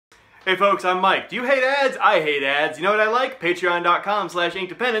Hey folks, I'm Mike. Do you hate ads? I hate ads. You know what I like?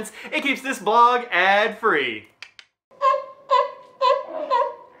 Patreon.com/Inkdependence. It keeps this blog ad-free.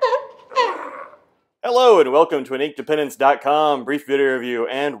 Hello and welcome to an Inkdependence.com brief video review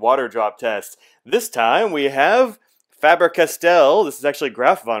and water drop test. This time we have Faber-Castell. This is actually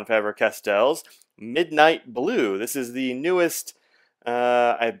Graf von Faber-Castell's Midnight Blue. This is the newest,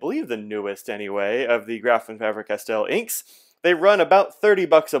 I believe the newest anyway, of the Graf von Faber-Castell inks. They run about 30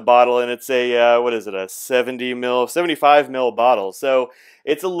 bucks a bottle, and it's a, what is it, a 75 ml bottle. So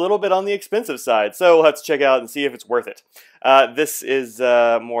it's a little bit on the expensive side. So we'll have to check out and see if it's worth it. This is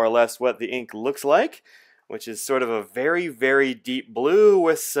more or less what the ink looks like, which is sort of a very, very deep blue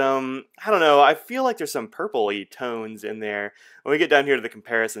with some, I don't know, I feel like there's some purpley tones in there. When we get down here to the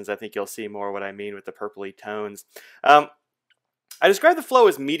comparisons, I think you'll see more what I mean with the purpley tones. I describe the flow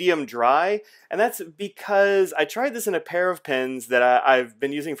as medium dry, and that's because I tried this in a pair of pens that I've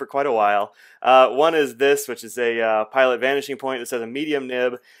been using for quite a while. One is this, which is a Pilot Vanishing Point that has a medium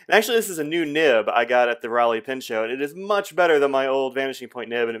nib. And actually, this is a new nib I got at the Raleigh Pen Show, and it is much better than my old Vanishing Point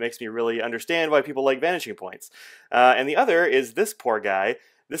nib, and it makes me really understand why people like Vanishing Points. And the other is this poor guy.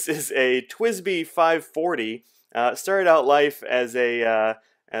 This is a TWSBI 540. Started out life as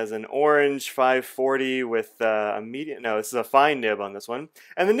an orange 540 with a medium, no, this is a fine nib on this one.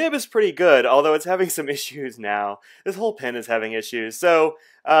 And the nib is pretty good, although it's having some issues now. This whole pen is having issues. So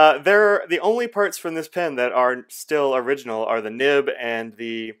the only parts from this pen that are still original are the nib and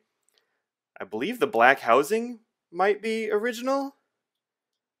the, I believe the black housing might be original?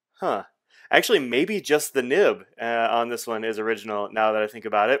 Huh. Actually, maybe just the nib on this one is original, now that I think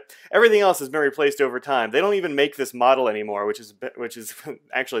about it. Everything else has been replaced over time. They don't even make this model anymore, which is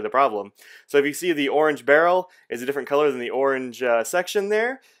actually the problem. So if you see the orange barrel is a different color than the orange section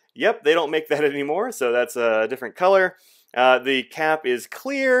there, yep, they don't make that anymore, so that's a different color. The cap is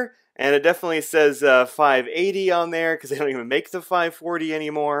clear, and it definitely says 580 on there, because they don't even make the 540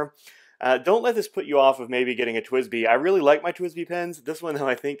 anymore. Don't let this put you off of maybe getting a TWSBI. I really like my TWSBI pens. This one, though,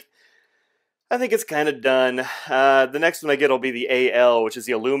 I think it's kind of done. The next one I get will be the AL, which is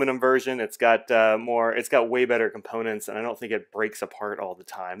the aluminum version. It's got way better components, and I don't think it breaks apart all the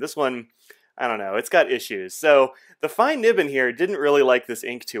time. This one, I don't know, it's got issues. So the fine nib in here didn't really like this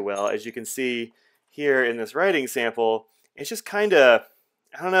ink too well. As you can see here in this writing sample, it's just kind of,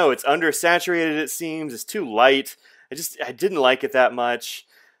 I don't know, it's undersaturated, it seems. It's too light. I didn't like it that much.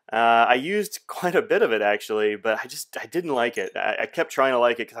 I used quite a bit of it actually, but I didn't like it. I kept trying to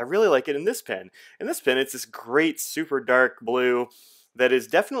like it because I really like it in this pen. In this pen, it's this great super dark blue that is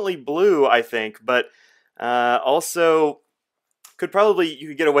definitely blue, I think, but also you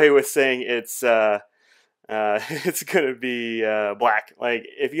could get away with saying it's it's going to be black. Like,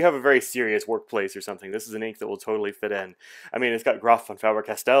 if you have a very serious workplace or something, this is an ink that will totally fit in. I mean, it's got Graf von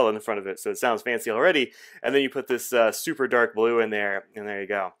Faber-Castell in the front of it, so it sounds fancy already. And then you put this super dark blue in there, and there you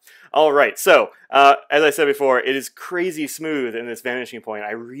go. All right, so, as I said before, it is crazy smooth in this Vanishing Point.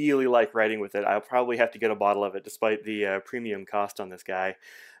 I really like writing with it. I'll probably have to get a bottle of it, despite the premium cost on this guy.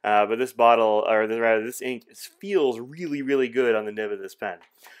 But this bottle, or rather this ink, feels really, really good on the nib of this pen.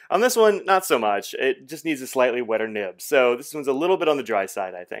 On this one, not so much. It just needs a slightly wetter nib. So this one's a little bit on the dry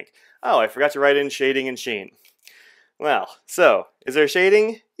side, I think. Oh, I forgot to write in shading and sheen. Well, so, is there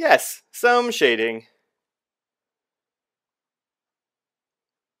shading? Yes, some shading.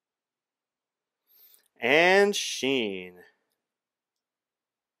 And sheen.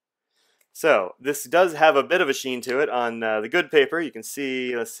 So, this does have a bit of a sheen to it on the good paper. You can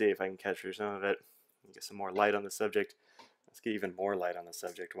see, let's see if I can capture some of it. Get some more light on the subject. Let's get even more light on the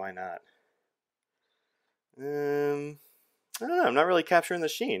subject. Why not? I don't know. I'm not really capturing the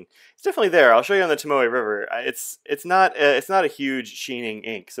sheen. It's definitely there. I'll show you on the Tomoe River. It's not a huge sheening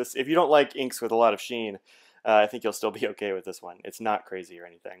ink. So if you don't like inks with a lot of sheen, I think you'll still be okay with this one. It's not crazy or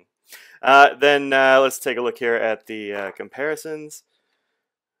anything. Then let's take a look here at the comparisons.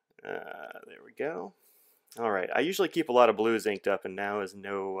 There we go. All right. I usually keep a lot of blues inked up, and now is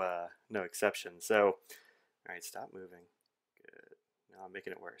no exception. So, all right, stop moving. Good. Now I'm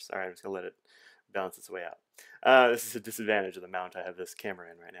making it worse. All right, I'm just gonna let it balance its way out. This is a disadvantage of the mount I have this camera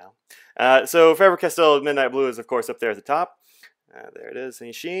in right now. So Faber-Castell Midnight Blue is of course up there at the top. There it is.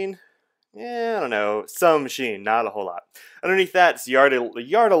 Any sheen? Yeah, I don't know. Some sheen, not a whole lot. Underneath that, it's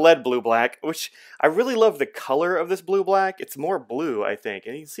Yarda Lead Blue Black, which I really love the color of this blue black. It's more blue, I think.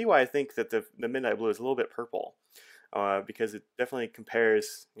 And you can see why I think that the Midnight Blue is a little bit purple. because it definitely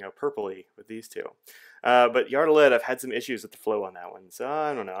compares, purpley with these two. But Yard of Lead, I've had some issues with the flow on that one, so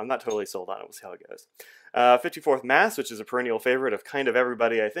I don't know. I'm not totally sold on it. We'll see how it goes. 54th Mass, which is a perennial favorite of kind of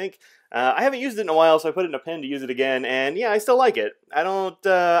everybody, I think. I haven't used it in a while, so I put it in a pen to use it again, and yeah, I still like it. I don't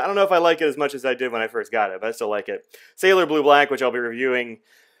know if I like it as much as I did when I first got it, but I still like it. Sailor Blue Black, which I'll be reviewing,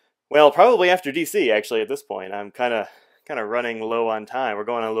 well, probably after DC, actually, at this point. I'm kind of running low on time. We're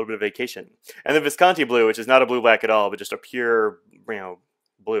going on a little bit of vacation. And the Visconti Blue, which is not a blue-black at all, but just a pure,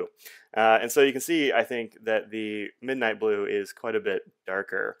 blue. And so you can see, I think, that the Midnight Blue is quite a bit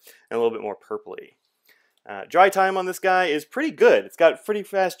darker and a little bit more purpley. Dry time on this guy is pretty good. It's got pretty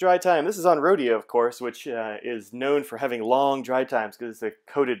fast dry time. This is on rhodia, of course, which is known for having long dry times because it's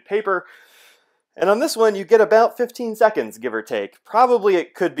a coated paper. And on this one, you get about 15 seconds, give or take. Probably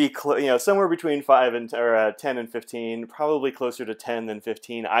it could be somewhere between 10 and 15. Probably closer to 10 than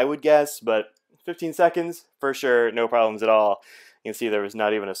 15, I would guess. But 15 seconds, for sure, no problems at all. You can see there was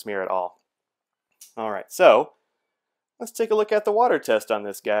not even a smear at all. All right, so let's take a look at the water test on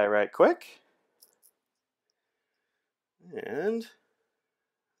this guy right quick. And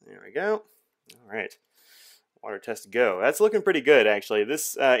there we go. All right. Water test go. That's looking pretty good, actually.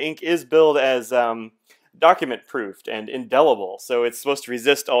 This ink is billed as document-proofed and indelible, so it's supposed to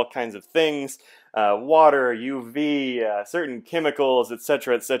resist all kinds of things. Water, UV, certain chemicals,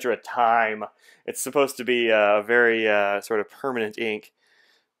 etc., etc., time. It's supposed to be a very sort of permanent ink.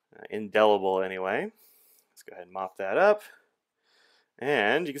 Indelible, anyway. Let's go ahead and mop that up.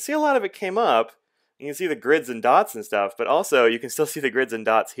 And you can see a lot of it came up. You can see the grids and dots and stuff, but also you can still see the grids and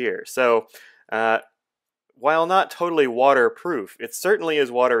dots here. So, while not totally waterproof, it certainly is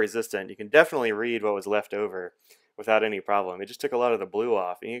water resistant. You can definitely read what was left over without any problem. It just took a lot of the blue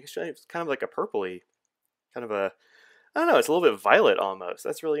off. And you can show it's kind of like a purpley, kind of a, I don't know, it's a little bit violet almost.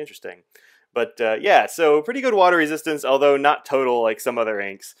 That's really interesting. But yeah, so pretty good water resistance, although not total like some other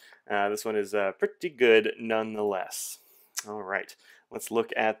inks. This one is pretty good nonetheless. All right, let's look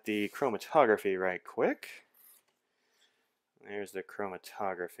at the chromatography right quick. There's the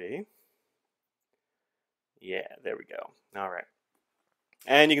chromatography. Yeah, there we go. All right.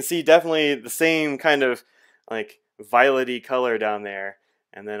 And you can see definitely the same kind of like violet-y color down there,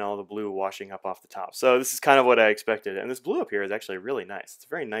 and then all the blue washing up off the top. So this is kind of what I expected. And this blue up here is actually really nice. It's a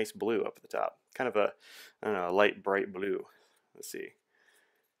very nice blue up at the top. Kind of a, I don't know, a light, bright blue. Let's see.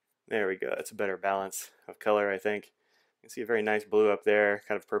 There we go. That's a better balance of color, I think. You can see a very nice blue up there,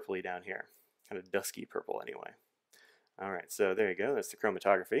 kind of purpley down here. Kind of dusky purple anyway. All right, so there you go. That's the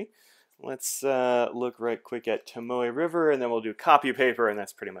chromatography. Let's look right quick at Tomoe River, and then we'll do copy paper, and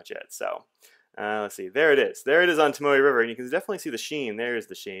that's pretty much it. So let's see. There it is. There it is on Tomoe River, and you can definitely see the sheen. There's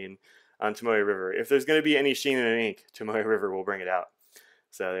the sheen on Tomoe River. If there's going to be any sheen in an ink, Tomoe River will bring it out.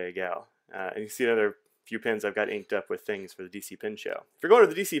 So there you go. And you can see another few pins I've got inked up with things for the DC Pin Show. If you're going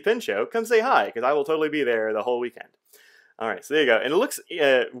to the DC Pin Show, come say hi, because I will totally be there the whole weekend. All right, so there you go. And it looks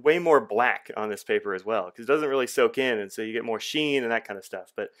way more black on this paper as well, because it doesn't really soak in, and so you get more sheen and that kind of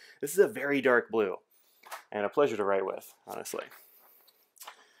stuff. But this is a very dark blue, and a pleasure to write with, honestly.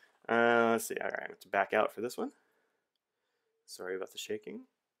 Let's see. All right, I have to back out for this one. Sorry about the shaking.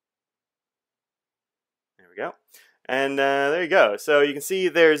 There we go. And there you go. So you can see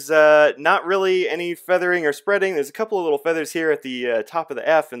there's not really any feathering or spreading. There's a couple of little feathers here at the top of the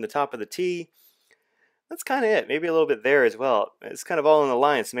F and the top of the T. That's kind of it. Maybe a little bit there as well. It's kind of all in the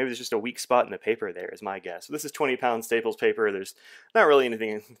line, so maybe there's just a weak spot in the paper there is my guess. So this is 20-pound Staples paper. There's not really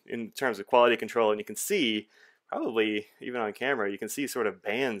anything in terms of quality control, and you can see, probably even on camera, you can see sort of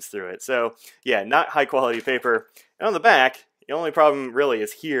bands through it. So yeah, not high quality paper. And on the back, the only problem really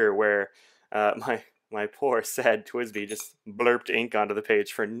is here where my poor sad Twisby just blurped ink onto the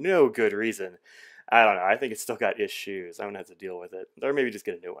page for no good reason. I don't know. I think it's still got issues. I'm going to have to deal with it. Or maybe just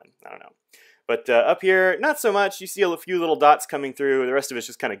get a new one. I don't know. But up here, not so much. You see a few little dots coming through. The rest of it's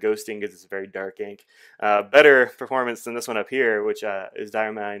just kind of ghosting because it's a very dark ink. Better performance than this one up here, which is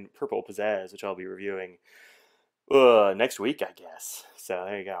Diamine Purple Pizzazz, which I'll be reviewing next week, I guess. So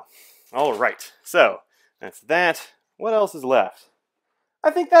there you go. All right. So that's that. What else is left?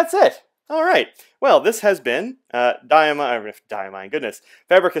 I think that's it. All right. Well, this has been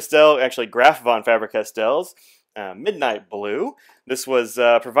Faber-Castell, actually Graf von Faber-Castell's Midnight Blue. This was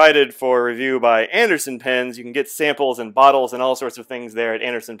provided for review by Anderson Pens. You can get samples and bottles and all sorts of things there at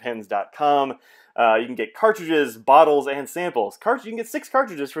andersonpens.com. You can get cartridges, bottles, and samples. You can get 6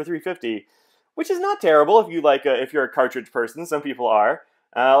 cartridges for $3.50, which is not terrible if you like if you're a cartridge person. Some people are.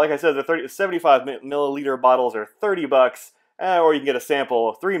 Like I said, the 75 milliliter bottles are $30, or you can get a sample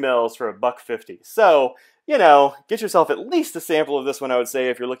of 3 mils for $1.50. So, you know, get yourself at least a sample of this one, I would say,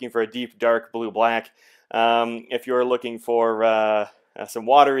 if you're looking for a deep, dark blue-black. If you're looking for some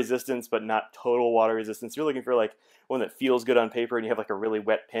water resistance, but not total water resistance, you're looking for like one that feels good on paper and you have like a really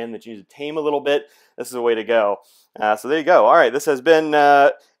wet pen that you need to tame a little bit, this is a way to go. So there you go. All right, this has been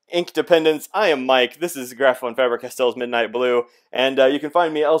Ink Dependence. I am Mike. This is Graf von Faber-Castell's Midnight Blue, and you can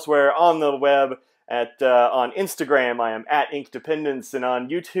find me elsewhere on the web. On Instagram, I am at Ink Dependence, and on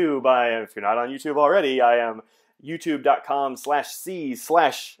YouTube, if you're not on YouTube already, I am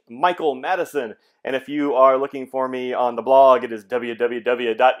youtube.com/c/Michael Madison. And if you are looking for me on the blog, it is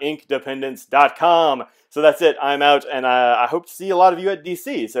www.inkdependence.com. So that's it. I'm out, and I hope to see a lot of you at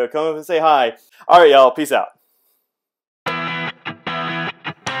DC. So come up and say hi. All right, y'all. Peace out.